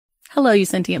Hello, you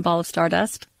sentient ball of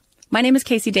stardust. My name is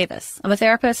Casey Davis. I'm a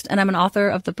therapist and I'm an author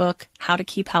of the book How to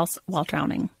Keep House While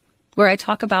Drowning, where I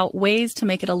talk about ways to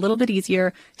make it a little bit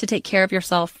easier to take care of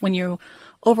yourself when you're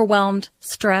overwhelmed,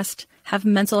 stressed, have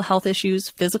mental health issues,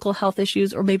 physical health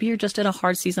issues, or maybe you're just in a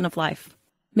hard season of life.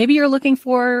 Maybe you're looking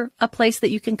for a place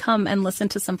that you can come and listen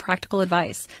to some practical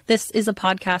advice. This is a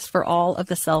podcast for all of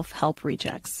the self-help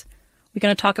rejects. We're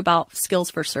going to talk about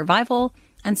skills for survival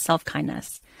and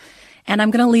self-kindness. And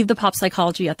I'm going to leave the pop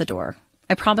psychology at the door.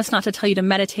 I promise not to tell you to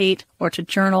meditate or to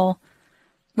journal.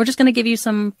 We're just going to give you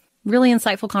some really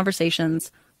insightful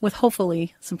conversations with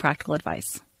hopefully some practical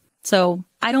advice. So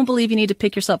I don't believe you need to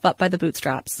pick yourself up by the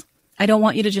bootstraps. I don't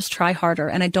want you to just try harder,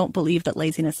 and I don't believe that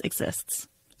laziness exists.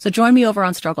 So join me over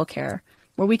on Struggle Care,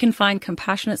 where we can find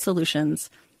compassionate solutions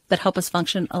that help us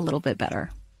function a little bit better.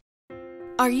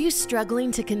 Are you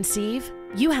struggling to conceive?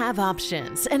 You have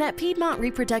options, and at Piedmont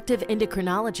Reproductive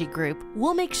Endocrinology Group,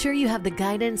 we'll make sure you have the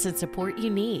guidance and support you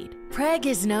need. PREG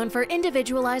is known for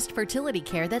individualized fertility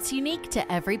care that's unique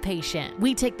to every patient.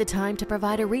 We take the time to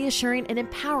provide a reassuring and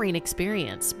empowering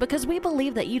experience because we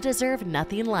believe that you deserve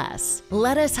nothing less.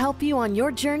 Let us help you on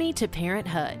your journey to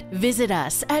parenthood. Visit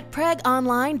us at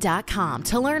pregonline.com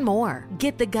to learn more.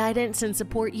 Get the guidance and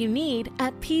support you need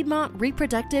at Piedmont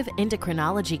Reproductive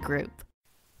Endocrinology Group.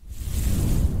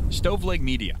 Stoveleg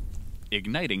Media,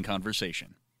 igniting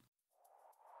conversation.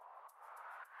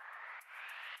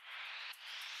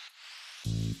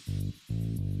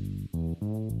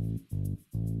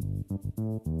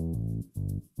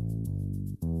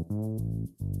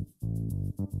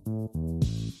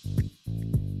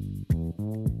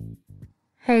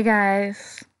 Hey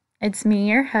guys, it's me,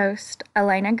 your host,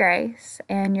 Elena Grace,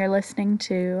 and you're listening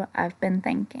to I've Been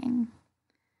Thinking.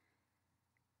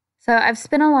 So I've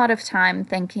spent a lot of time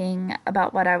thinking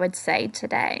about what I would say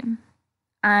today.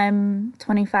 I'm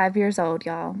 25 years old,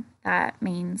 y'all. That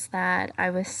means that I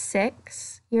was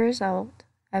 6 years old.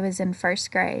 I was in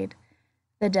first grade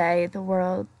the day the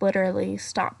world literally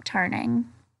stopped turning.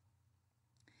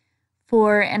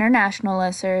 For international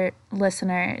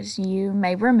listeners, you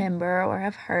may remember or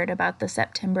have heard about the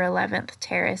September 11th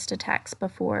terrorist attacks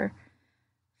before.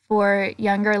 For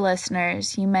younger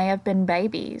listeners, you may have been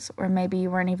babies, or maybe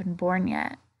you weren't even born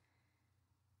yet.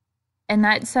 And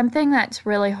that's something that's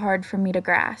really hard for me to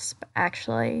grasp,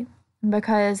 actually,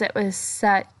 because it was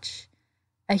such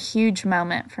a huge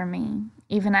moment for me,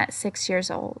 even at 6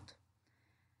 years old.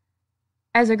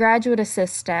 As a graduate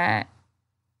assistant,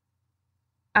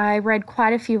 I read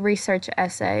quite a few research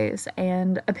essays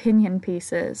and opinion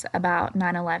pieces about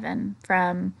 9/11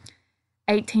 from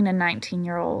 18 and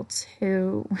 19-year-olds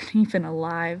who weren't even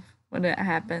alive when it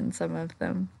happened, some of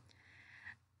them.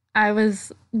 I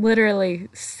was literally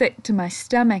sick to my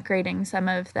stomach reading some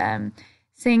of them,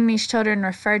 seeing these children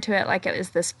refer to it like it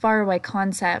was this faraway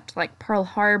concept like Pearl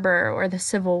Harbor or the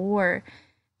Civil War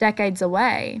decades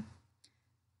away.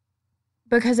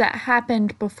 Because it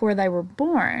happened before they were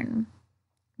born,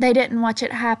 they didn't watch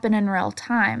it happen in real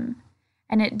time.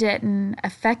 And it didn't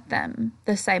affect them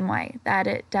the same way that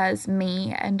it does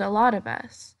me and a lot of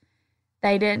us.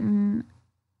 They didn't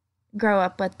grow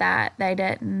up with that. They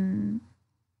didn't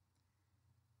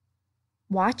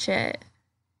watch it,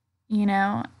 you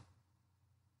know?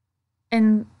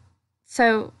 And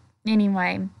so,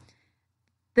 anyway,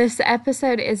 this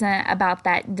episode isn't about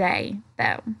that day,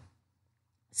 though.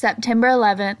 September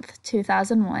 11th,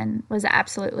 2001 was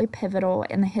absolutely pivotal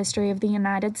in the history of the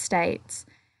United States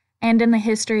and in the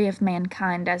history of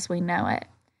mankind as we know it.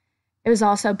 It was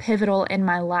also pivotal in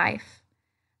my life.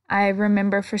 I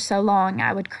remember for so long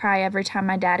I would cry every time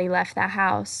my daddy left the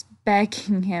house,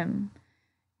 begging him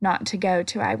not to go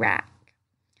to Iraq.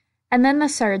 And then the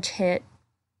surge hit,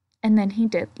 and then he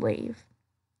did leave.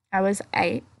 I was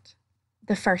 8,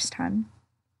 the first time.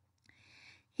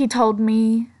 He told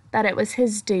me that it was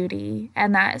his duty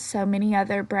and that so many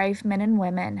other brave men and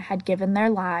women had given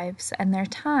their lives and their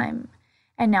time,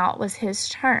 and now it was his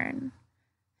turn.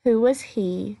 Who was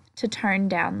he to turn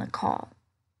down the call?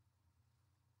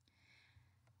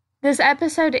 This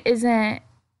episode isn't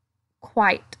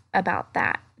quite about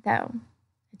that, though.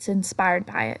 It's inspired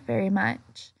by it very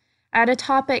much. I had a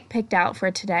topic picked out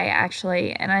for today,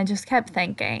 actually, and I just kept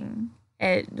thinking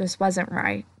it just wasn't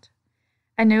right.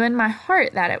 I knew in my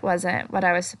heart that it wasn't what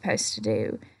I was supposed to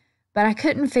do, but I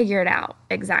couldn't figure it out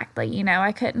exactly. You know,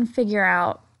 I couldn't figure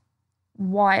out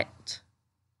what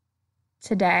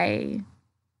today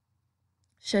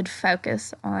should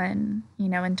focus on, you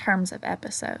know, in terms of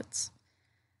episodes.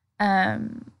 So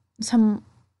I'm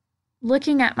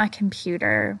looking at my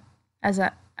computer as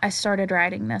I started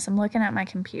writing this. I'm looking at my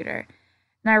computer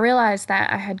And I realized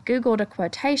that I had Googled a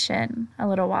quotation a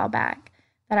little while back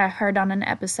that I heard on an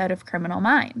episode of Criminal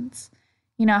Minds.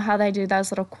 You know how they do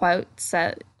those little quotes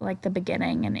at like the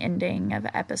beginning and ending of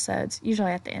episodes,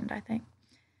 usually at the end, I think.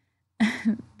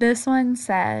 This one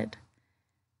said,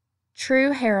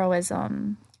 "True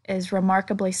heroism is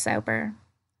remarkably sober,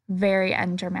 very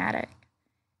undramatic.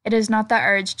 It is not the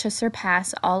urge to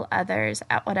surpass all others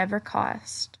at whatever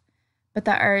cost, but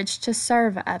the urge to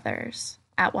serve others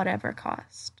at whatever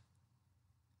cost."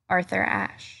 Arthur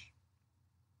Ashe.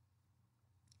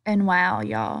 And wow,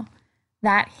 y'all,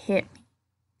 that hit me.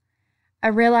 I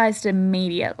realized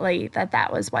immediately that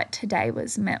that was what today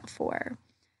was meant for.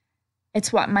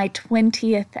 It's what my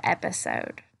 20th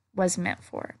episode was meant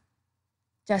for,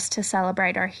 just to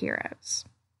celebrate our heroes.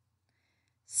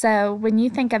 So when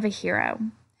you think of a hero,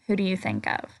 who do you think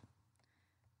of?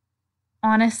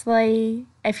 Honestly,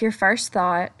 if your first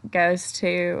thought goes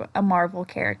to a Marvel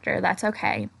character, that's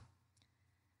okay.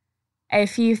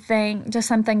 If you think just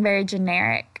something very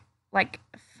generic, like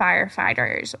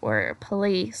firefighters or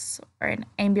police or an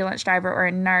ambulance driver or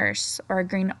a nurse or a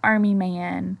Green Army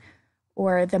man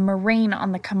or the Marine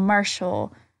on the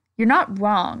commercial, you're not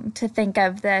wrong to think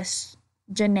of this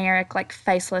generic, like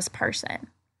faceless person.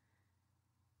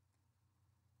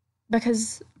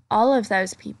 Because all of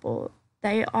those people,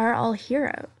 they are all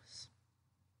heroes.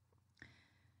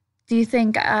 Do you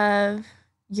think of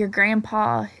your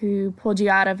grandpa who pulled you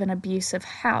out of an abusive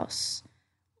house?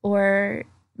 Or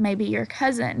maybe your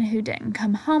cousin who didn't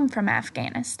come home from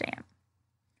Afghanistan?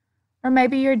 Or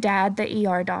maybe your dad, the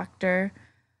ER doctor?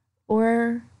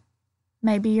 Or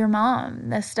maybe your mom,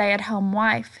 the stay-at-home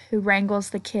wife who wrangles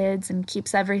the kids and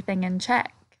keeps everything in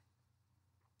check?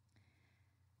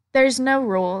 There's no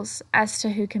rules as to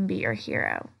who can be your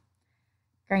hero.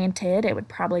 Granted, it would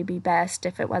probably be best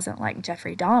if it wasn't like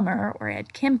Jeffrey Dahmer or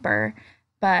Ed Kemper,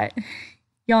 but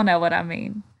y'all know what I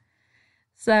mean.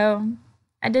 So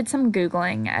I did some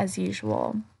Googling as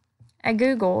usual. I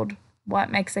Googled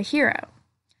what makes a hero.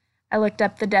 I looked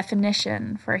up the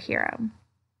definition for a hero.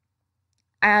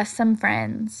 I asked some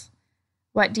friends,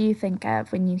 what do you think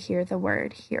of when you hear the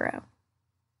word hero?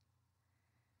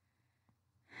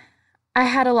 I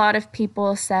had a lot of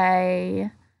people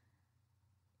say,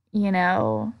 you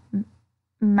know,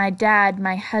 my dad,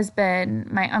 my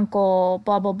husband, my uncle,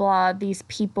 blah, blah, blah, these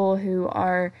people who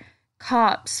are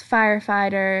cops,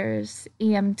 firefighters,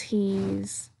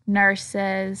 EMTs,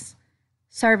 nurses,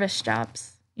 service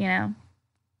jobs, you know.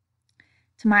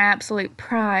 To my absolute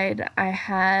pride, I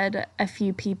had a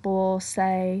few people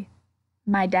say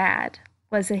my dad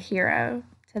was a hero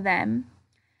to them.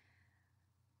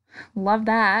 Love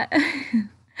that.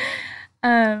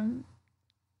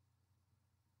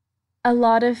 A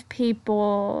lot of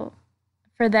people,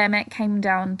 for them, it came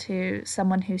down to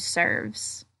someone who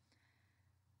serves.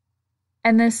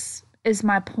 And this is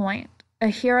my point. A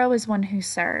hero is one who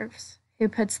serves, who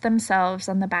puts themselves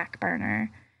on the back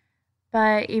burner.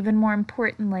 But even more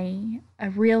importantly,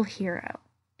 a real hero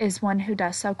is one who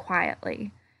does so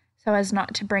quietly, so as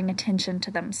not to bring attention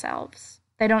to themselves.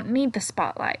 They don't need the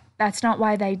spotlight. That's not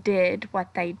why they did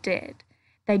what they did.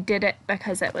 They did it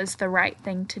because it was the right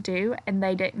thing to do, and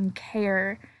they didn't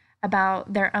care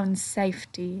about their own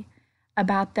safety,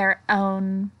 about their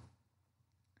own...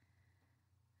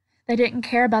 They didn't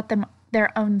care about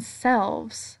their own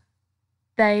selves.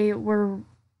 They were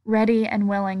ready and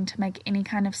willing to make any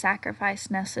kind of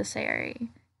sacrifice necessary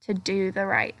to do the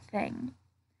right thing.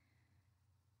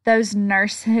 Those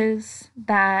nurses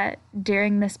that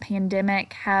during this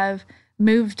pandemic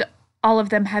all of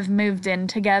them have moved in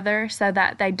together so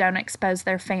that they don't expose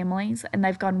their families, and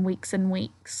they've gone weeks and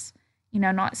weeks,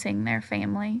 not seeing their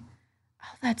family.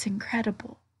 Oh, that's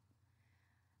incredible.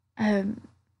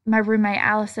 My roommate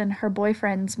Allison, her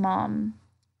boyfriend's mom,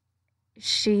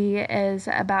 she is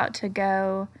about to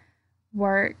go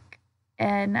work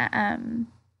in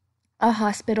a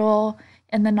hospital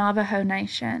in the Navajo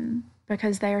Nation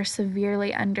because they are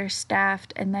severely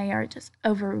understaffed and they are just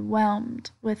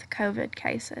overwhelmed with COVID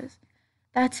cases.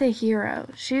 That's a hero.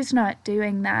 She's not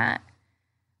doing that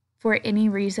for any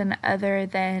reason other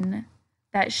than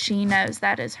that she knows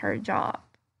that is her job.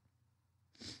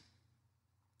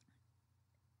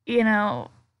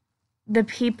 The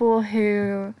people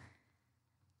who,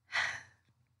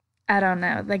 I don't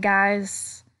know, the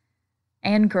guys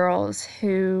and girls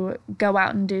who go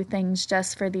out and do things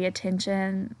just for the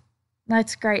attention,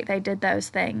 that's great, they did those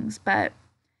things, but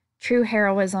true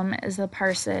heroism is the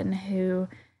person who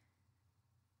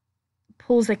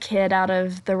pulls a kid out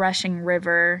of the rushing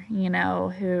river,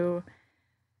 who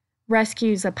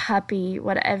rescues a puppy,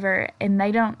 whatever, and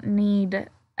they don't need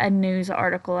a news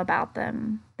article about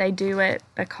them. They do it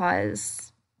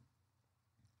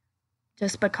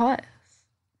just because.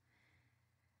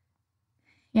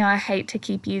 You know, I hate to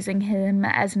keep using him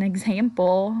as an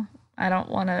example. I don't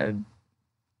want to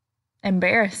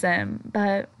embarrass him,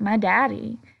 but my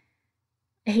daddy,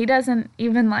 he doesn't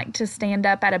even like to stand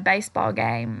up at a baseball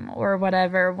game or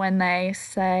whatever when they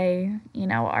say, you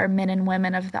know, our men and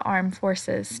women of the armed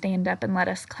forces, stand up and let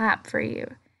us clap for you.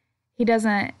 He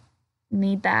doesn't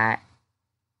need that,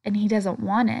 and he doesn't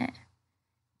want it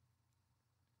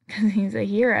because he's a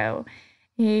hero.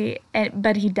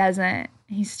 But he doesn't.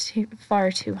 He's far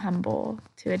too humble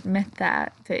to admit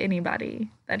that to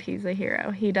anybody, that he's a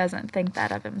hero. He doesn't think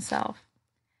that of himself.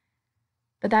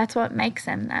 But that's what makes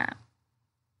him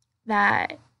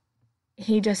that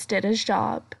he just did his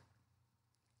job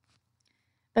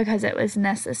because it was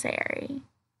necessary.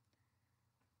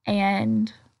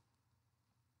 And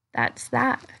that's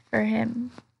that for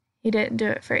him. He didn't do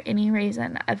it for any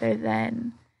reason other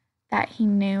than that he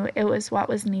knew it was what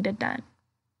was needed done.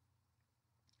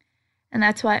 And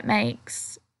that's what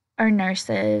makes our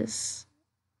nurses,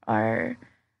 our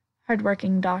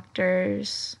hardworking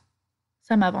doctors,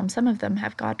 some of them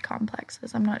have God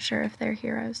complexes. I'm not sure if they're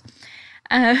heroes.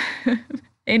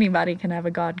 Anybody can have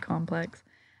a God complex.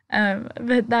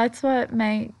 But that's what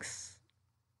makes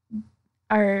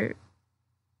our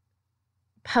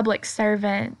public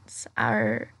servants,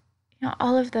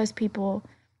 all of those people,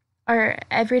 are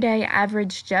everyday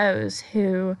average Joes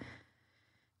who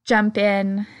jump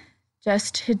in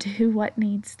just to do what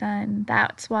needs done.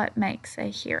 That's what makes a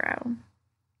hero.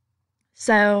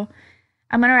 So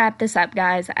I'm going to wrap this up,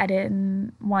 guys. I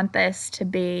didn't want this to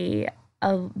be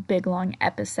a big, long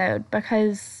episode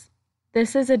because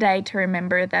this is a day to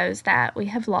remember those that we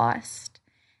have lost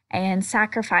and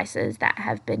sacrifices that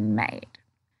have been made.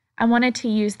 I wanted to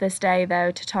use this day, though,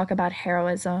 to talk about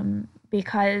heroism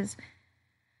because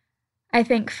I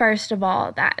think, first of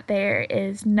all, that there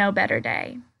is no better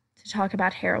day to talk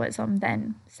about heroism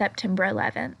than September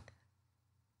 11th.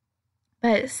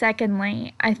 But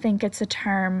secondly, I think it's a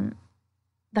term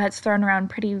that's thrown around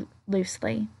pretty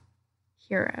loosely,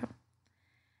 hero.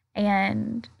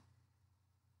 And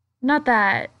not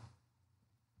that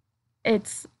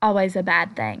it's always a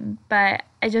bad thing, but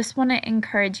I just want to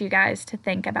encourage you guys to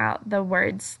think about the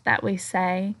words that we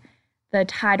say, the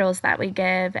titles that we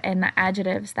give, and the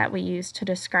adjectives that we use to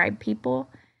describe people,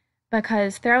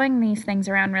 because throwing these things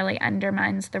around really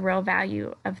undermines the real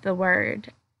value of the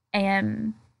word.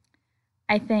 And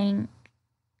I think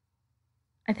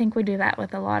we do that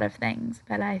with a lot of things,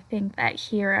 but I think that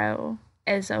hero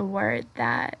is a word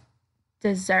that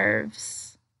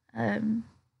deserves a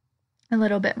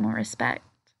little bit more respect.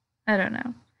 I don't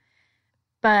know.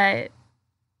 But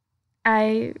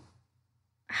I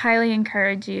highly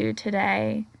encourage you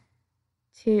today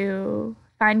to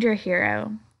find your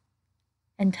hero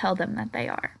and tell them that they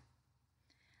are.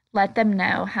 Let them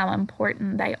know how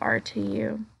important they are to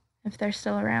you. If they're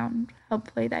still around,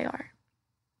 hopefully they are.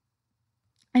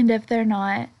 And if they're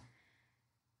not,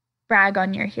 brag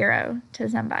on your hero to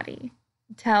somebody.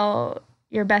 Tell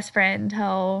your best friend,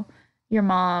 tell your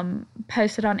mom,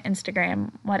 post it on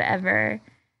Instagram, whatever.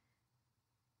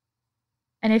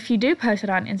 And if you do post it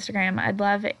on Instagram, I'd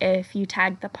love if you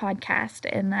tag the podcast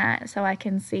in that so I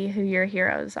can see who your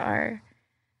heroes are.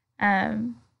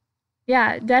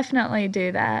 Yeah, definitely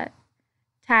do that.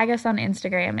 Tag us on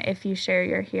Instagram if you share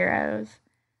your heroes.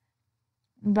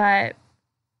 But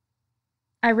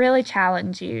I really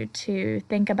challenge you to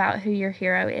think about who your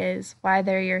hero is, why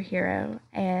they're your hero,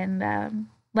 and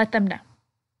let them know.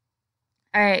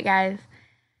 All right, guys.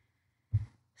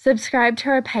 Subscribe to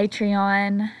our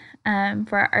Patreon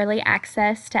for early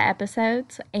access to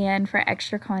episodes and for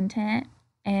extra content,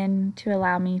 and to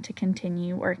allow me to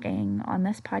continue working on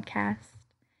this podcast.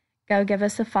 Go give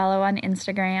us a follow on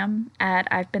Instagram at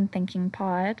I've Been Thinking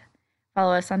Pod.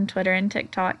 Follow us on Twitter and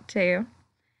TikTok too.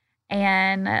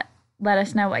 And let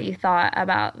us know what you thought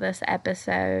about this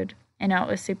episode. I know it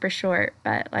was super short,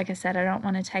 but like I said, I don't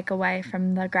want to take away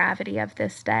from the gravity of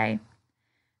this day.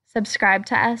 Subscribe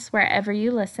to us wherever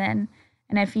you listen.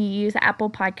 And if you use Apple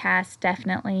Podcasts,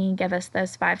 definitely give us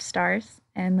those 5 stars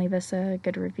and leave us a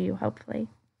good review, hopefully.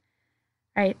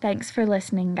 All right, thanks for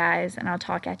listening, guys, and I'll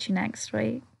talk at you next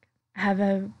week. Have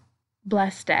a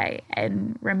blessed day,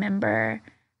 and remember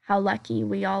how lucky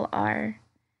we all are,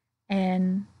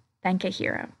 and thank a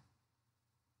hero.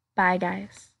 Bye,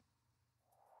 guys.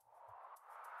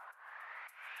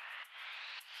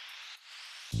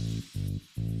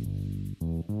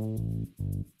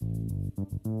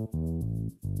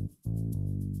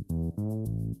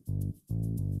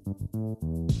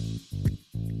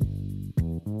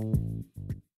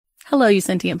 Hello, you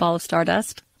sentient ball of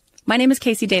stardust. My name is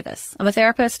Casey Davis. I'm a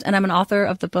therapist and I'm an author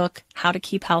of the book How to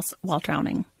Keep House While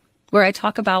Drowning, where I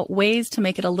talk about ways to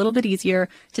make it a little bit easier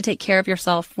to take care of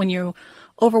yourself when you're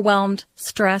overwhelmed,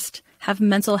 stressed, have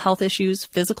mental health issues,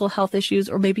 physical health issues,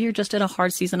 or maybe you're just in a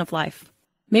hard season of life.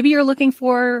 Maybe you're looking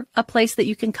for a place that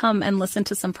you can come and listen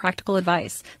to some practical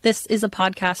advice. This is a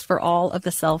podcast for all of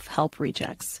the self-help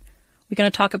rejects. We're going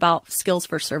to talk about skills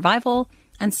for survival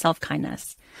and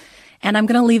self-kindness. And I'm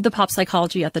going to leave the pop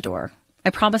psychology at the door.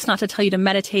 I promise not to tell you to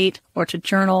meditate or to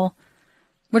journal.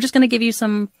 We're just going to give you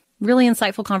some really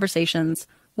insightful conversations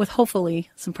with hopefully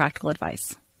some practical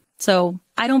advice. So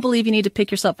I don't believe you need to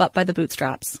pick yourself up by the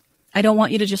bootstraps. I don't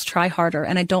want you to just try harder,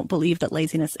 and I don't believe that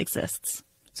laziness exists.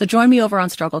 So join me over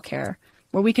on Struggle Care,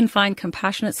 where we can find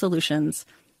compassionate solutions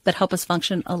that help us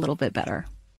function a little bit better.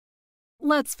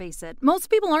 Let's face it,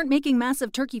 most people aren't making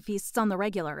massive turkey feasts on the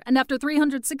regular, and after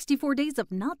 364 days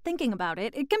of not thinking about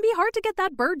it, it can be hard to get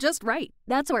that bird just right.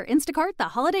 That's where Instacart, the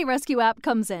holiday rescue app,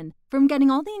 comes in. From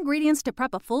getting all the ingredients to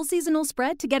prep a full seasonal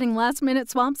spread to getting last-minute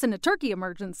swaps in a turkey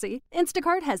emergency,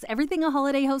 Instacart has everything a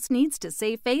holiday host needs to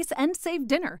save face and save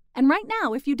dinner. And right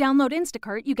now, if you download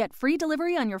Instacart, you get free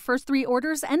delivery on your first 3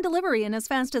 orders and delivery in as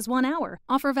fast as 1 hour.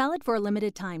 Offer valid for a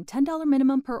limited time. $10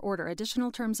 minimum per order.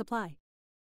 Additional terms apply.